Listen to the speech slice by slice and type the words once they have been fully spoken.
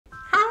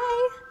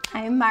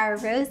I'm Mara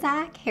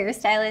Roszak,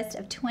 hairstylist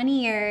of 20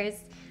 years,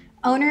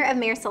 owner of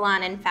Mere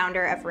Salon and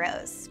founder of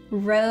Rose.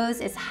 Rose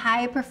is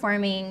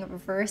high-performing,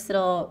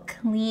 versatile,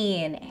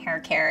 clean hair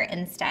care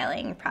and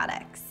styling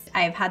products.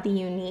 I've had the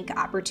unique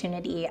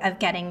opportunity of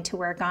getting to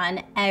work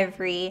on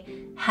every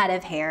head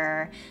of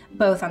hair,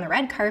 both on the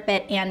red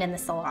carpet and in the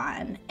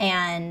salon.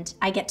 And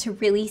I get to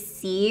really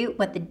see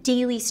what the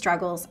daily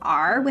struggles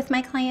are with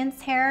my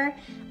clients' hair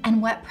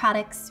and what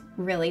products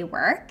really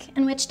work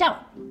and which don't.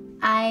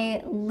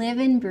 I live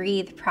and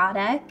breathe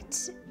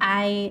product.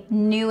 I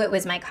knew it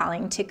was my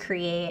calling to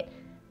create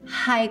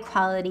high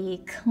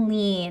quality,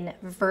 clean,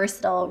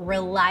 versatile,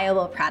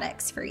 reliable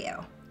products for you.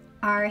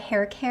 Our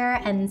hair care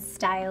and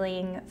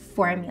styling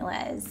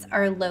formulas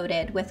are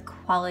loaded with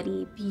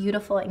quality,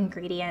 beautiful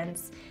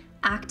ingredients,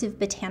 active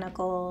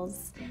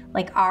botanicals,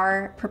 like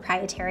our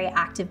proprietary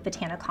active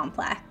botanic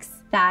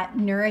complex that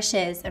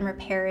nourishes and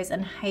repairs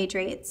and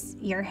hydrates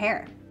your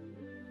hair.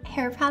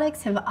 Hair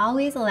products have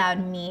always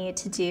allowed me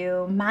to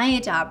do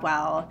my job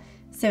well,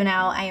 so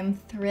now I am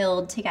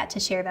thrilled to get to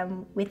share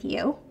them with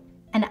you.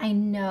 And I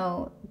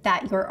know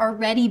that your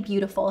already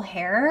beautiful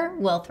hair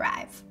will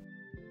thrive.